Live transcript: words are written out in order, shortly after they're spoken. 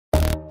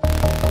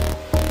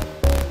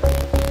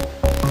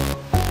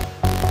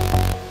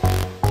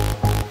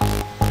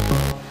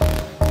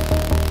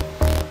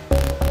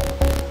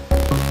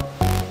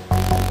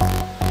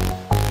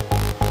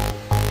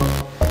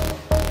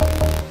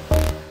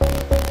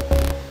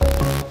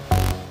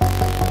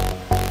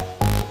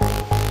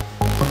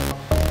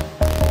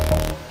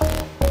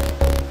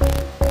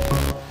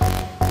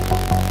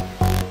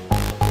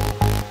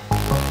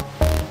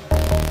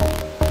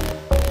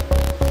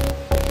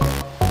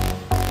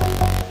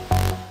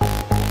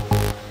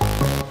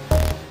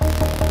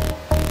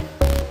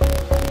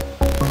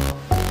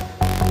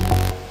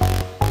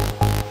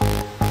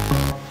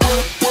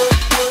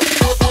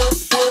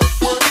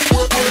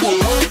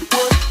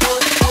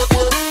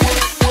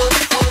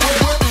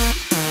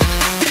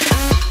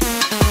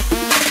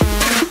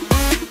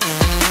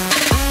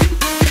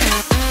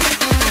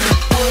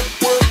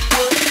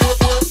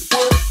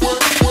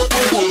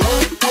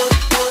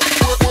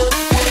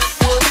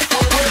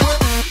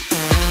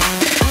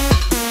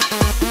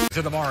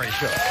To the Maury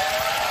Show. Now,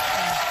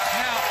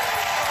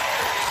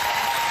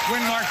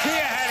 when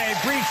Marquia had a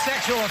brief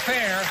sexual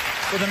affair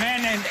with a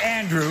man named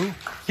Andrew,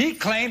 he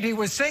claimed he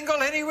was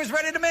single and he was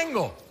ready to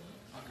mingle.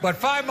 But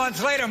 5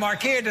 months later,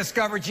 Marquia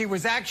discovered she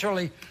was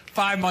actually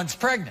 5 months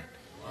pregnant.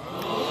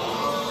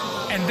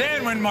 And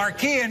then when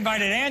Marquia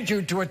invited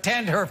Andrew to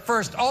attend her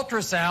first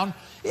ultrasound,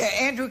 yeah,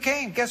 Andrew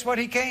came. Guess what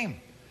he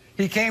came?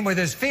 He came with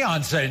his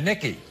fiancée,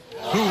 Nikki,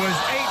 who was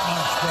 8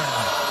 months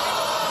pregnant.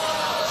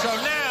 So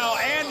now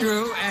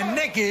Andrew and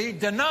Nikki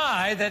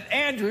deny that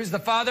Andrew's the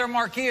father of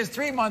Marquia's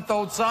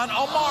 3-month-old son,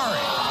 Maury.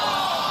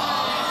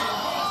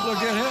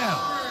 Look at him.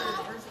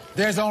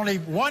 There's only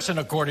one son,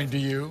 according to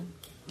you.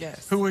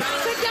 Yes. Who was...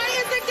 Today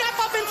is to step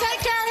up and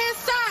take care of his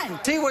son.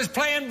 He was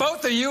playing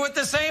both of you at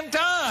the same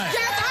time.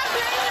 Yes, I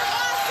blame him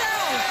also.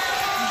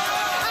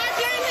 I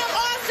blame him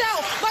also.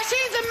 But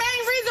she's the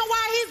main reason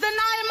why he's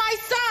denying my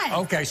son.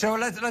 Okay, so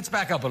let's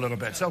back up a little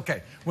bit. So,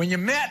 okay, when you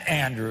met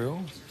Andrew,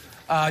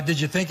 did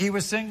you think he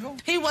was single?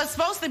 He was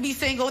supposed to be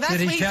single. That's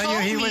Did what he he tell you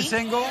told he me. was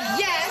single?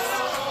 Yes.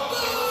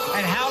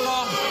 And how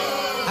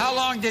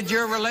long did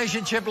your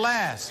relationship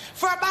last?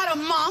 For about a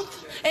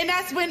month. And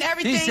that's when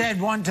everything... He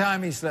said one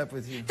time he slept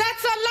with you.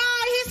 That's a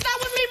lie. He slept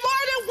with me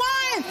more than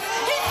once.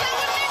 He slept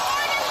with me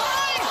more than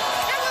once.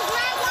 It was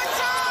not one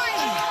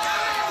time.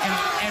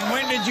 And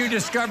when did you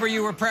discover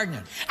you were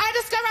pregnant? I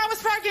discovered I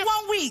was pregnant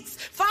 1 week,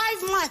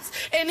 5 months.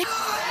 And he...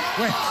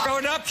 When he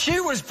showed up, she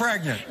was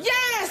pregnant.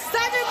 Yes, 7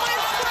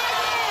 months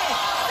pregnant.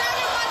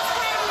 7 months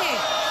pregnant.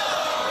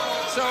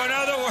 So in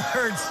other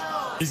words,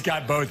 he's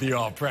got both of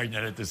y'all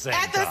pregnant at the same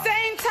time. At the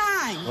same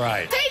time.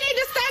 Right. They need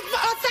to step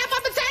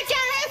up and take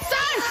care of his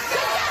son. That's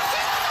his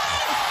son.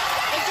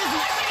 It's his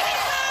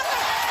father.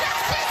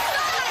 That's his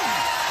son.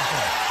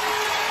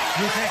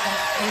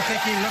 You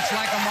think he looks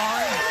like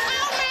Maury?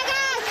 Oh, my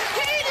God.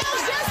 He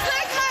looks just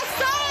like my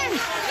son.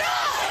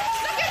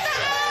 Look at the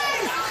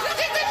eyes. Look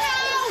at the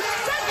nose.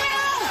 The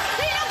mouth.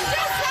 He looks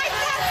just like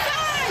my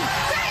son.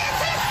 That is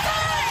his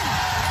son.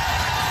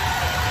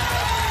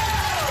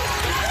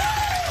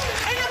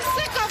 And I'm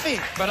sick of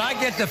it. But I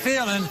get the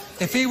feeling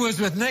if he was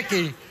with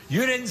Nikki,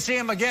 you didn't see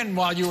him again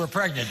while you were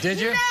pregnant, did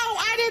you? No,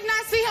 I did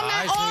not see him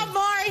at all,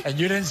 Maury. And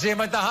you didn't see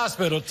him at the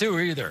hospital, too,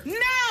 either.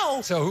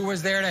 No. So who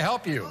was there to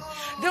help you?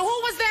 Who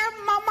was there?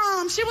 My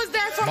mom. She was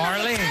there for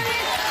Marlene.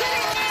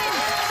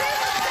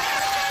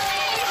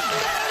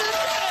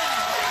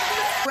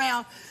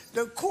 Around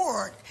the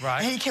cord,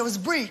 Right. and he was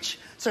breached.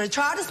 So they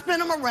tried to spin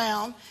him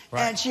around,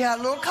 Right. and she had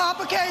a little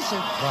complication.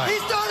 Right. He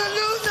started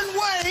losing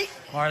weight.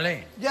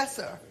 Marlene, Yes,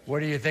 sir. what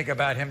do you think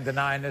about him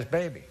denying this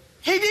baby?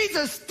 He needs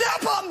to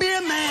step up and be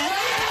a man.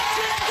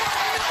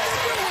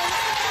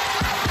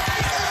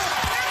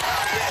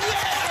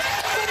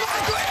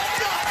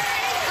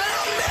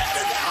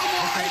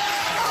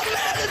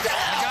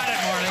 Got it,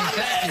 Marlene.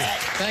 Thank you.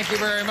 Thank you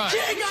very much.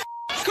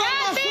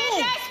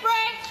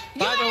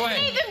 By the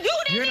way,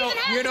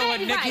 you know what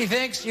Nikki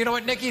thinks? You know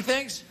what Nikki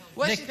thinks?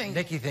 What's she think?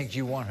 Nikki thinks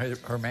you want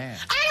her man.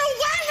 I don't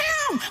want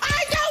him.